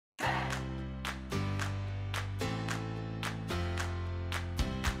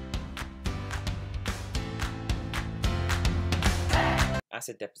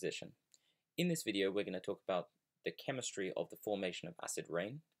acid deposition. In this video, we're going to talk about the chemistry of the formation of acid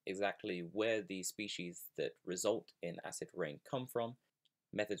rain, exactly where the species that result in acid rain come from,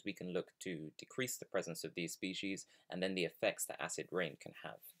 methods we can look to decrease the presence of these species, and then the effects that acid rain can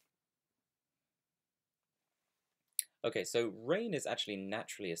have. Okay, so rain is actually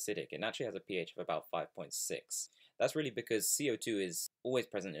naturally acidic. It naturally has a pH of about 5.6. That's really because CO2 is always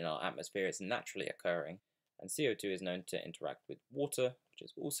present in our atmosphere, it's naturally occurring, and CO2 is known to interact with water, which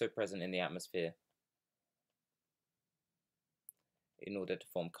is also present in the atmosphere, in order to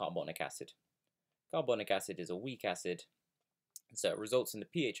form carbonic acid. Carbonic acid is a weak acid, so it results in the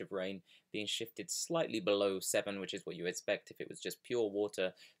pH of rain being shifted slightly below 7, which is what you expect if it was just pure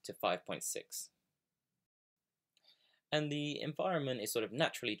water, to 5.6. And the environment is sort of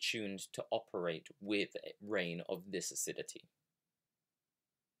naturally tuned to operate with rain of this acidity.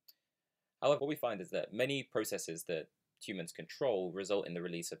 However, what we find is that many processes that humans control result in the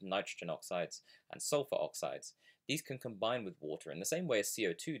release of nitrogen oxides and sulfur oxides. These can combine with water in the same way as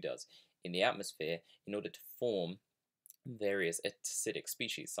CO2 does in the atmosphere in order to form various acidic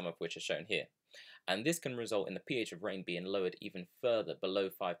species, some of which are shown here. And this can result in the pH of rain being lowered even further below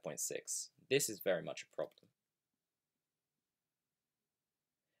 5.6. This is very much a problem.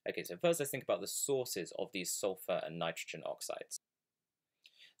 Okay, so first let's think about the sources of these sulfur and nitrogen oxides.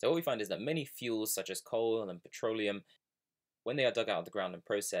 So what we find is that many fuels such as coal and petroleum, when they are dug out of the ground and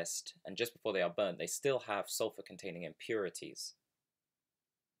processed, and just before they are burnt, they still have sulfur-containing impurities.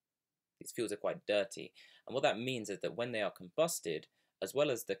 These fuels are quite dirty, and what that means is that when they are combusted, as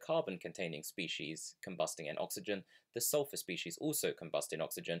well as the carbon-containing species combusting in oxygen, the sulfur species also combust in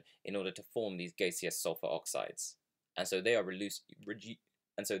oxygen in order to form these gaseous sulfur oxides. And so they are produced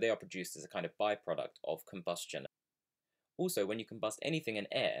as a kind of byproduct of combustion. Also, when you combust anything in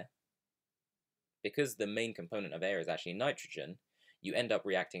air, because the main component of air is actually nitrogen, you end up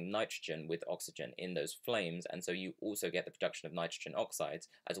reacting nitrogen with oxygen in those flames, and so you also get the production of nitrogen oxides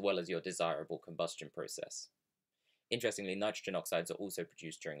as well as your desirable combustion process. Interestingly, nitrogen oxides are also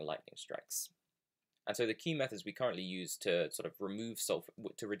produced during lightning strikes. And so the key methods we currently use to sort of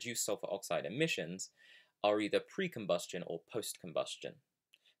reduce sulfur oxide emissions are either pre-combustion or post-combustion.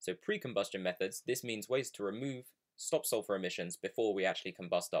 So pre-combustion methods, this means ways to stop sulfur emissions before we actually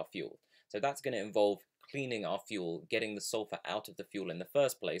combust our fuel. So that's going to involve cleaning our fuel, getting the sulfur out of the fuel in the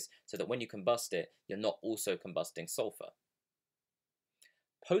first place, so that when you combust it, you're not also combusting sulfur.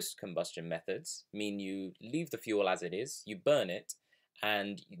 Post-combustion methods mean you leave the fuel as it is, you burn it,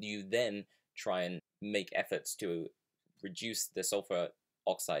 and you then try and make efforts to reduce the sulfur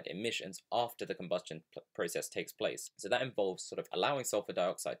oxide emissions after the combustion process takes place. So that involves sort of allowing sulfur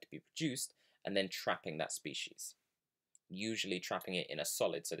dioxide to be produced and then trapping that species. Usually trapping it in a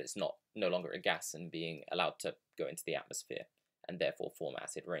solid so that it's no longer a gas and being allowed to go into the atmosphere and therefore form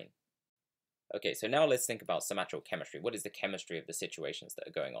acid rain. Okay, so now let's think about some actual chemistry. What is the chemistry of the situations that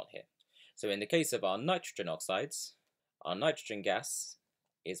are going on here? So in the case of our nitrogen oxides, our nitrogen gas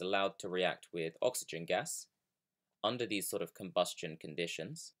is allowed to react with oxygen gas under these sort of combustion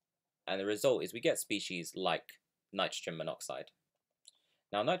conditions, and the result is we get species like nitrogen monoxide.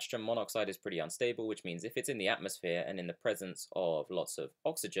 Now, nitrogen monoxide is pretty unstable, which means if it's in the atmosphere and in the presence of lots of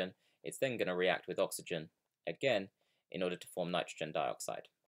oxygen, it's then going to react with oxygen again in order to form nitrogen dioxide.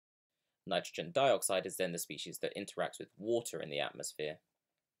 Nitrogen dioxide is then the species that interacts with water in the atmosphere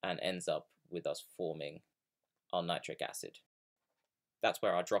and ends up with us forming our nitric acid. That's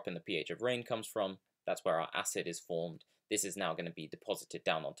where our drop in the pH of rain comes from. That's where our acid is formed. This is now going to be deposited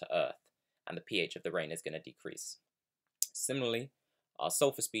down onto Earth, and the pH of the rain is going to decrease. Similarly, our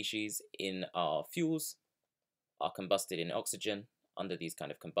sulfur species in our fuels are combusted in oxygen under these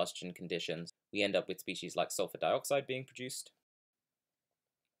kind of combustion conditions. We end up with species like sulfur dioxide being produced.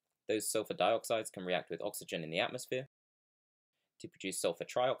 Those sulfur dioxides can react with oxygen in the atmosphere to produce sulfur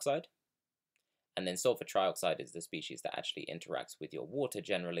trioxide. And then sulfur trioxide is the species that actually interacts with your water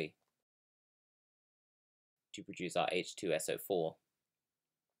generally to produce our H2SO4.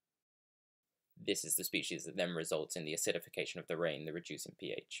 This is the species that then results in the acidification of the rain, the reduce in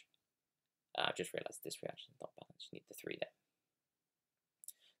pH. I've just realized this reaction is not balanced, you need the 3 there.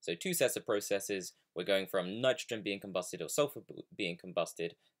 So two sets of processes. We're going from nitrogen being combusted or sulfur being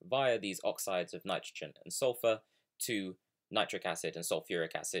combusted via these oxides of nitrogen and sulfur to nitric acid and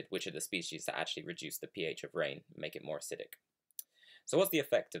sulfuric acid, which are the species that actually reduce the pH of rain and make it more acidic. So what's the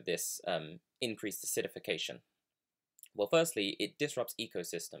effect of this increased acidification? Well, firstly, it disrupts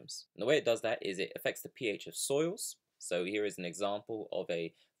ecosystems. And the way it does that is it affects the pH of soils. So here is an example of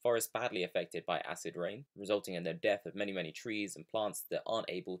a forest badly affected by acid rain, resulting in the death of many, many trees and plants that aren't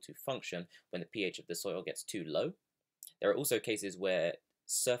able to function when the pH of the soil gets too low. There are also cases where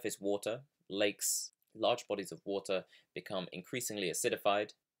surface water, lakes, large bodies of water become increasingly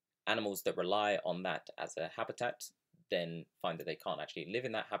acidified. Animals that rely on that as a habitat then find that they can't actually live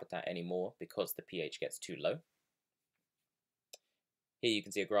in that habitat anymore because the pH gets too low. Here you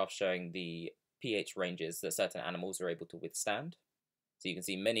can see a graph showing the pH ranges that certain animals are able to withstand. So you can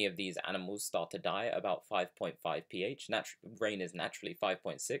see many of these animals start to die at about 5.5 pH. Rain is naturally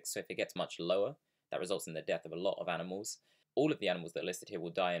 5.6, so if it gets much lower, that results in the death of a lot of animals. All of the animals that are listed here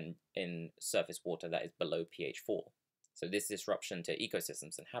will die in surface water that is below pH 4. So this disruption to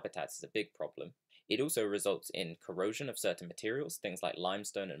ecosystems and habitats is a big problem. It also results in corrosion of certain materials, things like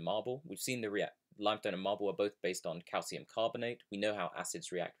limestone and marble. We've seen limestone and marble are both based on calcium carbonate. We know how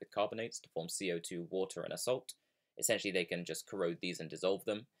acids react with carbonates to form CO2, water, and a salt. Essentially, they can just corrode these and dissolve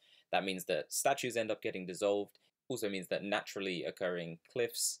them. That means that statues end up getting dissolved. Also means that naturally occurring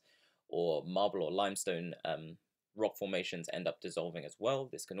cliffs or marble or limestone rock formations end up dissolving as well.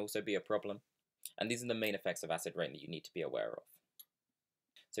 This can also be a problem. And these are the main effects of acid rain that you need to be aware of.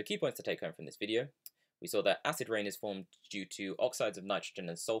 So key points to take home from this video. We saw that acid rain is formed due to oxides of nitrogen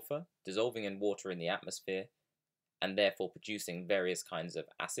and sulfur dissolving in water in the atmosphere and therefore producing various kinds of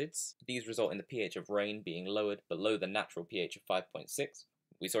acids. These result in the pH of rain being lowered below the natural pH of 5.6.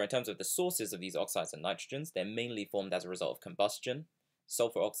 We saw in terms of the sources of these oxides and nitrogens, they're mainly formed as a result of combustion.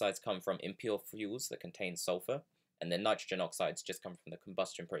 Sulfur oxides come from impure fuels that contain sulfur, and then nitrogen oxides just come from the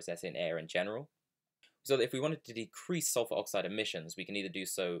combustion process in air in general. So that if we wanted to decrease sulfur oxide emissions, we can either do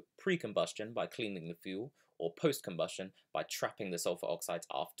so pre-combustion by cleaning the fuel, or post-combustion by trapping the sulfur oxides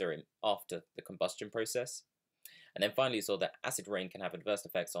after the combustion process. And then finally, we saw that acid rain can have adverse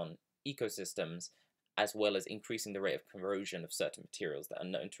effects on ecosystems, as well as increasing the rate of corrosion of certain materials that are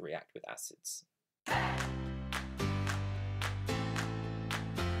known to react with acids.